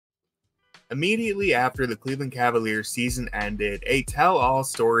Immediately after the Cleveland Cavaliers season ended, a tell-all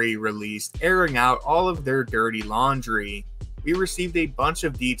story released airing out all of their dirty laundry. We received a bunch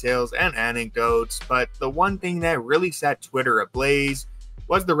of details and anecdotes, but the one thing that really set Twitter ablaze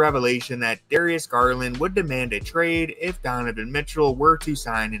was the revelation that Darius Garland would demand a trade if Donovan Mitchell were to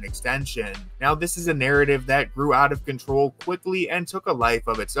sign an extension. Now, this is a narrative that grew out of control quickly and took a life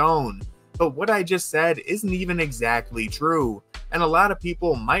of its own. But what I just said isn't even exactly true, and a lot of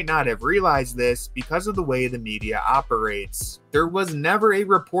people might not have realized this because of the way the media operates. There was never a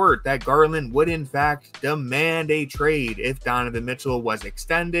report that Garland would in fact demand a trade if Donovan Mitchell was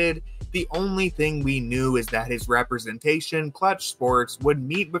extended. The only thing we knew is that his representation, Clutch Sports, would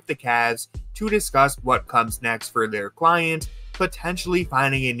meet with the Cavs to discuss what comes next for their client, potentially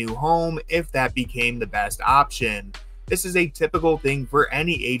finding a new home if that became the best option. This is a typical thing for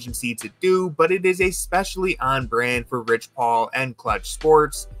any agency to do, but it is especially on brand for Rich Paul and Clutch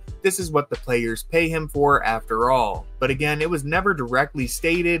Sports. This is what the players pay him for after all. But again, it was never directly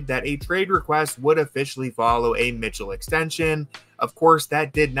stated that a trade request would officially follow a Mitchell extension. Of course,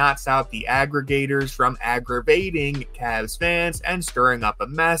 that did not stop the aggregators from aggravating Cavs fans and stirring up a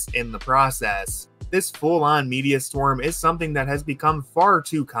mess in the process. This full-on media storm is something that has become far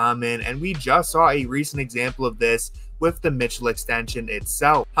too common, and we just saw a recent example of this with the Mitchell extension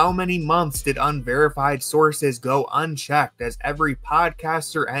itself. How many months did unverified sources go unchecked as every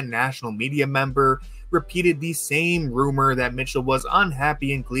podcaster and national media member repeated the same rumor that Mitchell was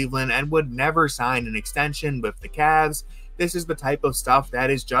unhappy in Cleveland and would never sign an extension with the Cavs? This is the type of stuff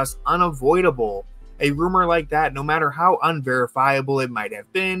that is just unavoidable. A rumor like that, no matter how unverifiable it might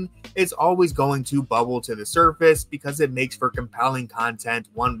have been, is always going to bubble to the surface because it makes for compelling content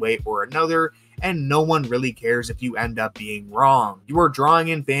one way or another, and no one really cares if you end up being wrong. You are drawing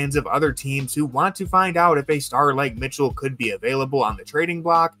in fans of other teams who want to find out if a star like Mitchell could be available on the trading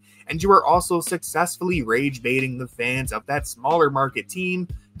block, and you are also successfully rage baiting the fans of that smaller market team,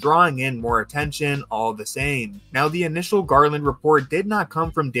 drawing in more attention all the same. Now, the initial Garland report did not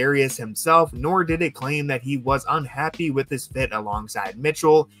come from Darius himself, nor did it claim that he was unhappy with his fit alongside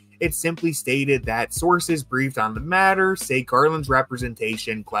Mitchell. It simply stated that sources briefed on the matter say Garland's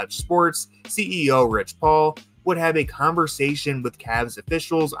representation, Clutch Sports CEO Rich Paul, would have a conversation with Cavs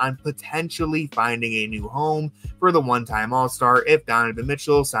officials on potentially finding a new home for the one-time All-Star if Donovan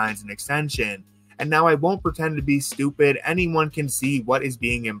Mitchell signs an extension. And now I won't pretend to be stupid, anyone can see what is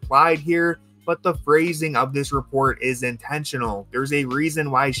being implied here, but the phrasing of this report is intentional. There's a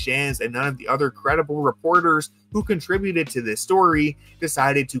reason why Shams and none of the other credible reporters who contributed to this story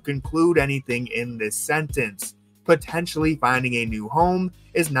decided to conclude anything in this sentence. Potentially finding a new home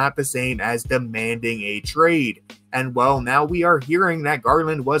is not the same as demanding a trade. And well, now we are hearing that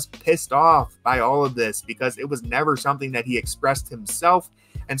Garland was pissed off by all of this because it was never something that he expressed himself.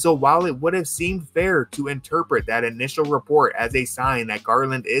 And so while it would have seemed fair to interpret that initial report as a sign that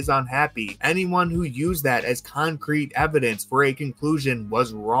Garland is unhappy, anyone who used that as concrete evidence for a conclusion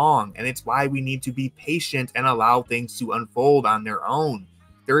was wrong, and it's why we need to be patient and allow things to unfold on their own.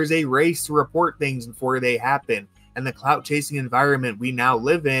 There is a race to report things before they happen, and the clout-chasing environment we now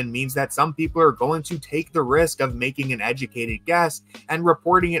live in means that some people are going to take the risk of making an educated guess and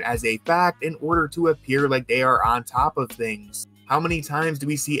reporting it as a fact in order to appear like they are on top of things. How many times do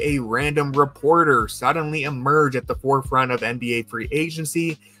we see a random reporter suddenly emerge at the forefront of NBA free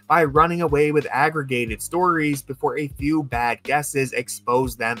agency by running away with aggregated stories before a few bad guesses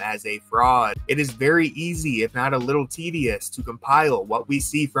expose them as a fraud? It is very easy, if not a little tedious, to compile what we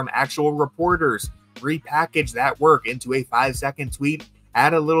see from actual reporters, repackage that work into a 5-second tweet,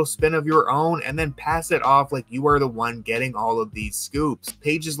 add a little spin of your own, and then pass it off like you are the one getting all of these scoops.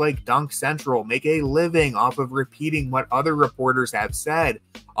 Pages like Dunk Central make a living off of repeating what other reporters have said,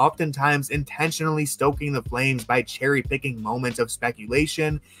 oftentimes intentionally stoking the flames by cherry-picking moments of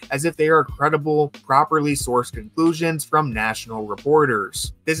speculation as if they are credible, properly sourced conclusions from national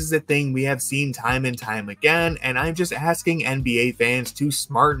reporters. This is a thing we have seen time and time again, and I'm just asking NBA fans to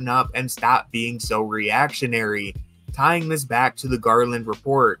smarten up and stop being so reactionary. Tying this back to the Garland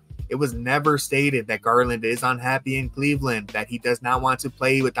report, it was never stated that Garland is unhappy in Cleveland, that he does not want to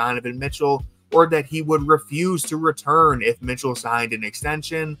play with Donovan Mitchell, or that he would refuse to return if Mitchell signed an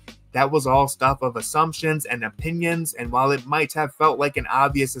extension. That was all stuff of assumptions and opinions, and while it might have felt like an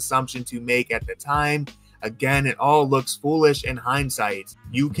obvious assumption to make at the time, again, it all looks foolish in hindsight.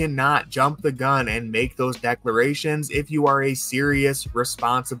 You cannot jump the gun and make those declarations if you are a serious,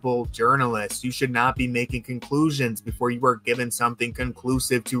 responsible journalist. You should not be making conclusions before you are given something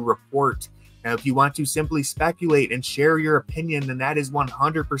conclusive to report. Now, if you want to simply speculate and share your opinion, then that is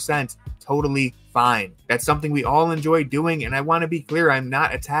 100% totally fine. That's something we all enjoy doing, and I want to be clear, I'm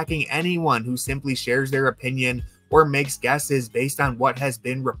not attacking anyone who simply shares their opinion or makes guesses based on what has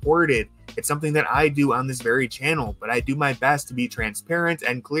been reported. It's something that I do on this very channel, but I do my best to be transparent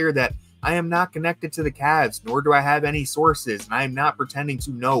and clear that I am not connected to the Cavs, nor do I have any sources, and I am not pretending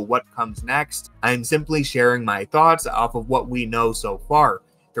to know what comes next. I am simply sharing my thoughts off of what we know so far.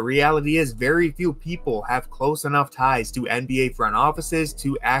 The reality is very few people have close enough ties to NBA front offices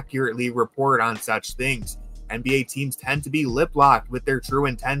to accurately report on such things. NBA teams tend to be lip-locked with their true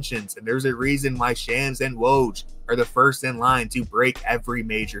intentions, and there's a reason why Shams and Woj are the first in line to break every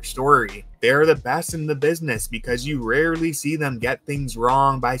major story. They are the best in the business because you rarely see them get things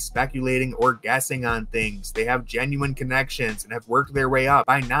wrong by speculating or guessing on things. They have genuine connections and have worked their way up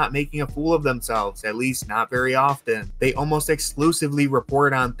by not making a fool of themselves, at least not very often. They almost exclusively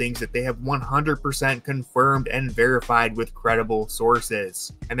report on things that they have 100% confirmed and verified with credible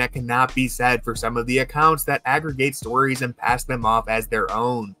sources. And that cannot be said for some of the accounts that aggregate stories and pass them off as their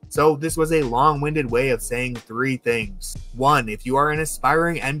own. So this was a long-winded way of saying three things. 1. If you are an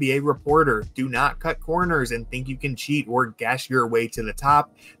aspiring NBA reporter, do not cut corners and think you can cheat or guess your way to the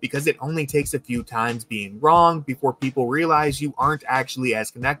top, because it only takes a few times being wrong before people realize you aren't actually as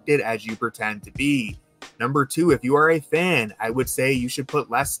connected as you pretend to be. Number 2, if you are a fan, I would say you should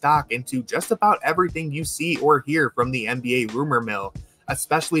put less stock into just about everything you see or hear from the NBA rumor mill,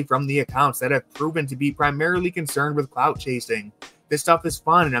 especially from the accounts that have proven to be primarily concerned with clout chasing. This stuff is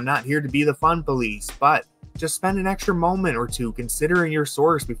fun, and I'm not here to be the fun police, but just spend an extra moment or two considering your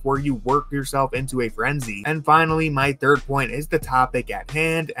source before you work yourself into a frenzy. And finally, my third point is the topic at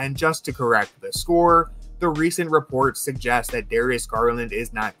hand, and just to correct the score, the recent reports suggest that Darius Garland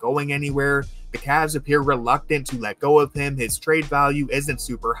is not going anywhere. The Cavs appear reluctant to let go of him. His trade value isn't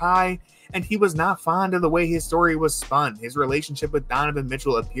super high, and he was not fond of the way his story was spun. His relationship with Donovan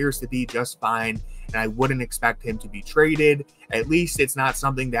Mitchell appears to be just fine, and I wouldn't expect him to be traded. At least it's not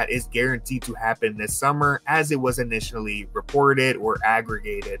something that is guaranteed to happen this summer, as it was initially reported or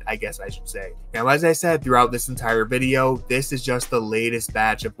aggregated, I guess I should say. Now, as I said throughout this entire video, this is just the latest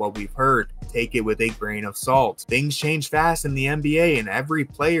batch of what we've heard. Take it with a grain of salt. Things change fast in the NBA, and every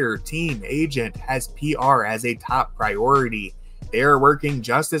player, team, agent has PR as a top priority. They are working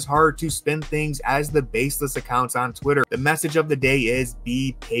just as hard to spin things as the baseless accounts on Twitter. The message of the day is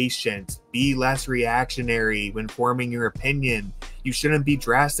be patient, be less reactionary when forming your opinion. You shouldn't be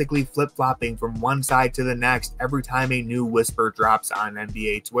drastically flip-flopping from one side to the next every time a new whisper drops on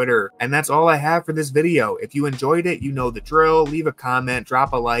NBA Twitter. And that's all I have for this video. If you enjoyed it, you know the drill. Leave a comment,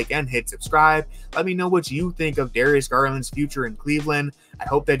 drop a like, and hit subscribe. Let me know what you think of Darius Garland's future in Cleveland. I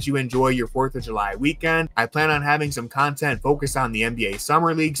hope that you enjoy your 4th of July weekend. I plan on having some content focused on the NBA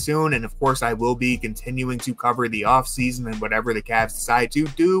Summer League soon, and of course I will be continuing to cover the offseason and whatever the Cavs decide to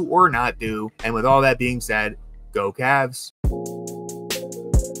do or not do. And with all that being said, go Cavs!